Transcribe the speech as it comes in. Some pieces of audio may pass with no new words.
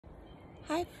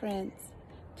Hi friends,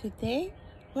 today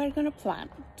we're gonna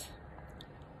plant.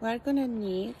 We're gonna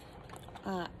need,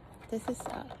 this is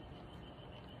a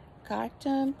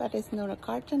carton, but it's not a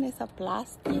carton, it's a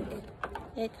plastic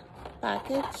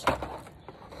package.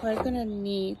 We're gonna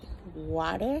need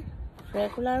water,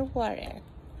 regular water,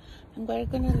 and we're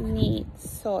gonna need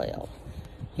soil.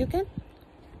 You can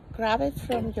grab it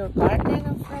from your garden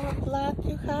or from a plot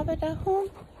you have it at home,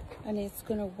 and it's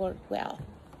gonna work well.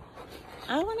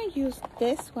 I want to use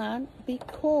this one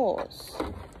because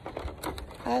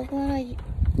I want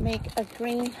to make a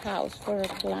greenhouse for a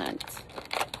plant.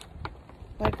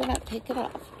 We're going to take it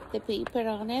off, the paper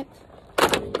on it,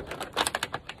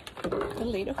 a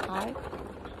little hard.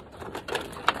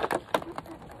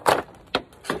 I'm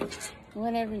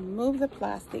going to remove the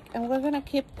plastic and we're going to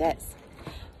keep this.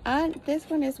 And this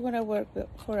one is going to work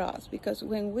for us because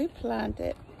when we plant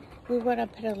it, we want to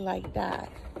put it like that.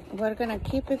 We're gonna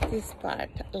keep it this part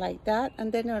like that,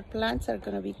 and then our plants are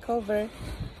gonna be covered,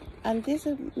 and this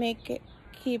will make it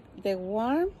keep the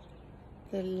warmth,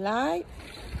 the light,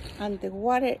 and the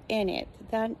water in it.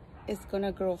 Then it's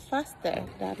gonna grow faster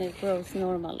than it grows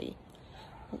normally.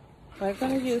 We're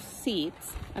gonna use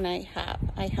seeds, and I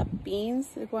have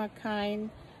beans, one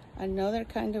kind, another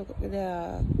kind of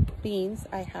the beans.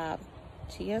 I have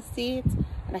chia seeds,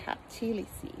 and I have chili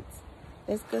seeds.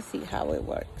 Let's go see how it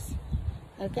works.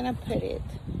 I'm gonna put it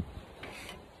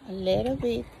a little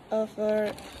bit of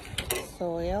our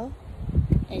soil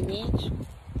in each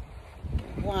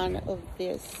one of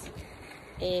these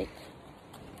egg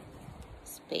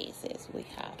spaces we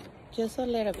have. Just a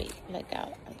little bit, like a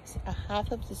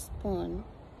half of the spoon.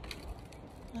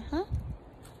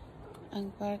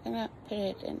 And we're gonna put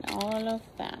it in all of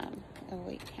them if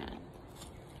we can.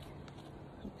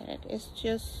 It's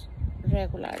just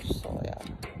regular soil.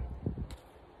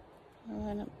 I'm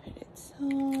gonna put it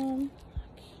some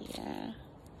here,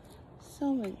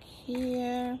 some in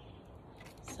here,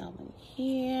 some in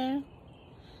here.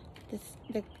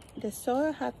 The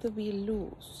soil had to be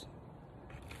loose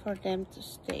for them to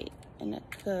stay in a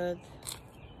good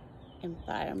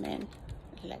environment.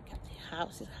 Like the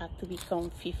houses have to be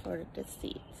comfy for the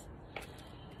seeds.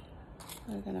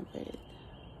 We're gonna put it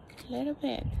a little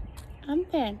bit, and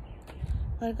then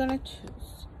we're gonna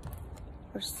choose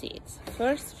for seeds.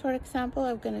 First, for example,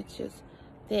 I'm gonna choose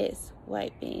this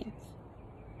white beans.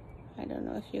 I don't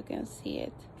know if you can see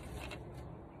it.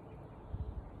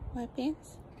 White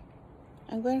beans.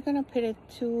 And we're gonna put it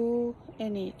 2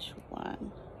 in each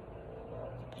one.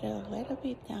 Put it a little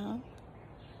bit down,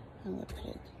 and we'll put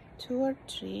it 2 or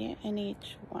 3 in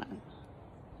each one.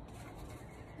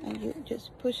 And you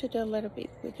just push it a little bit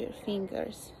with your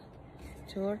fingers.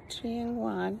 2 or 3 in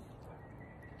one.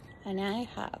 And I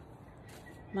have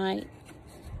my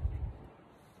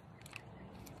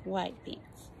white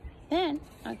beans. Then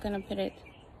I'm gonna put it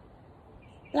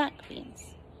black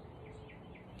beans.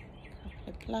 I'll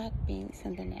put black beans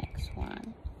in the next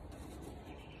one.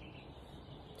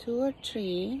 2 or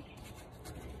 3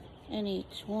 in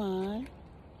each one.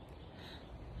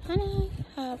 And I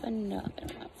have another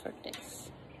one for this.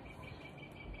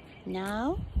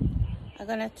 Now I'm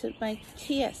gonna put my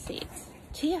chia seeds.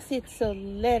 Chia seeds so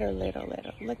little. Look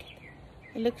at it.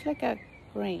 It looks like a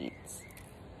grains.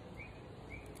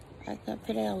 I'm gonna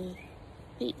put a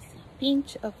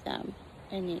pinch of them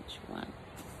in each one.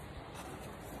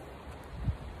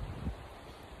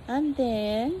 And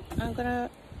then I'm gonna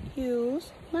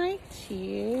use my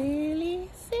chili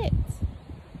seeds.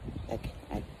 Okay,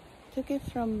 I took it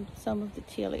from some of the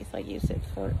chilies. I use it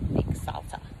for make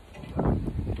salsa. I'm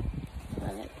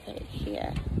gonna put it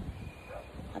here.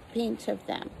 A pinch of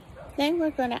them. Then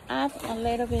we're gonna add a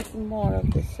little bit more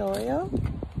of the soil.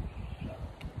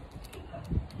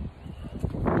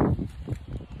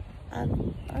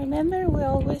 And remember, we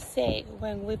always say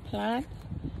when we plant,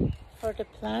 for the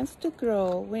plants to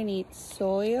grow, we need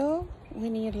soil, we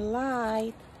need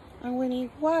light, and we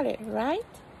need water, right?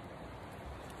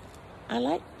 I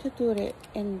like to do it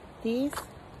in this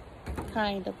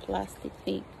kind of plastic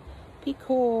thing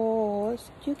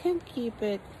because you can keep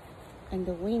it in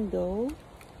the window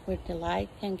where the light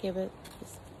can give it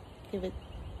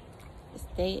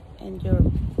stay in your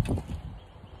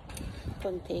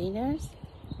containers,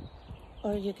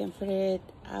 or you can put it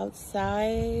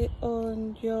outside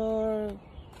on your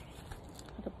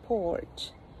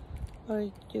porch, or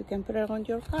you can put it on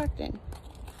your garden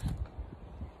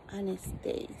and it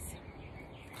stays.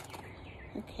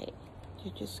 Okay,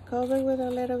 you just cover with a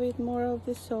little bit more of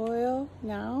the soil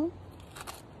now.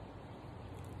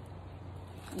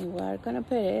 And we're gonna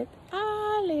put it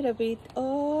a little bit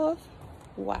of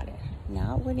water.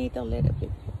 Now we need a little bit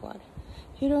of water.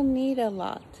 You don't need a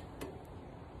lot.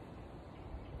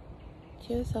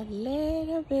 just a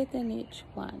little bit in each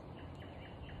one.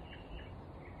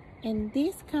 In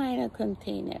this kind of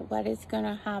container, what is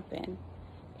gonna happen?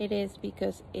 It is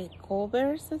because it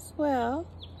covers as well.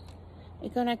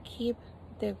 It's gonna keep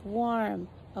the warmth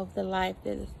of the light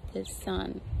of the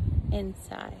sun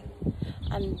inside.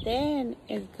 And then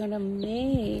it's gonna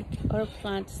make our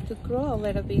plants to grow a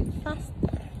little bit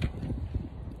faster.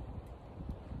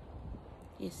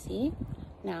 You see?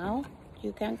 Now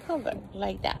you can cover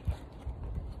like that.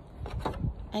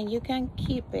 And you can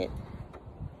keep it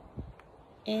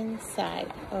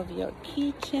inside of your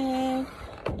kitchen,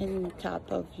 in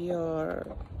top of your,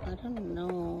 I don't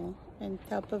know, on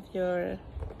top of your,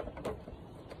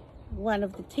 one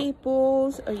of the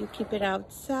tables, or you keep it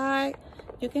outside.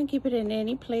 You can keep it in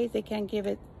any place. They can give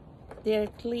it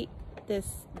directly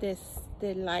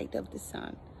the light of the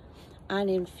sun. And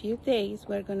in a few days,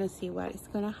 we're gonna see what is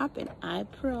gonna happen. I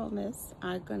promise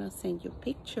I'm gonna send you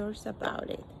pictures about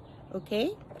it,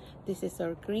 okay? This is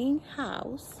our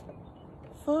greenhouse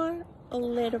for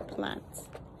little plants.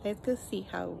 Let's go see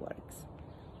how it works.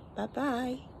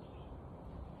 Bye-bye.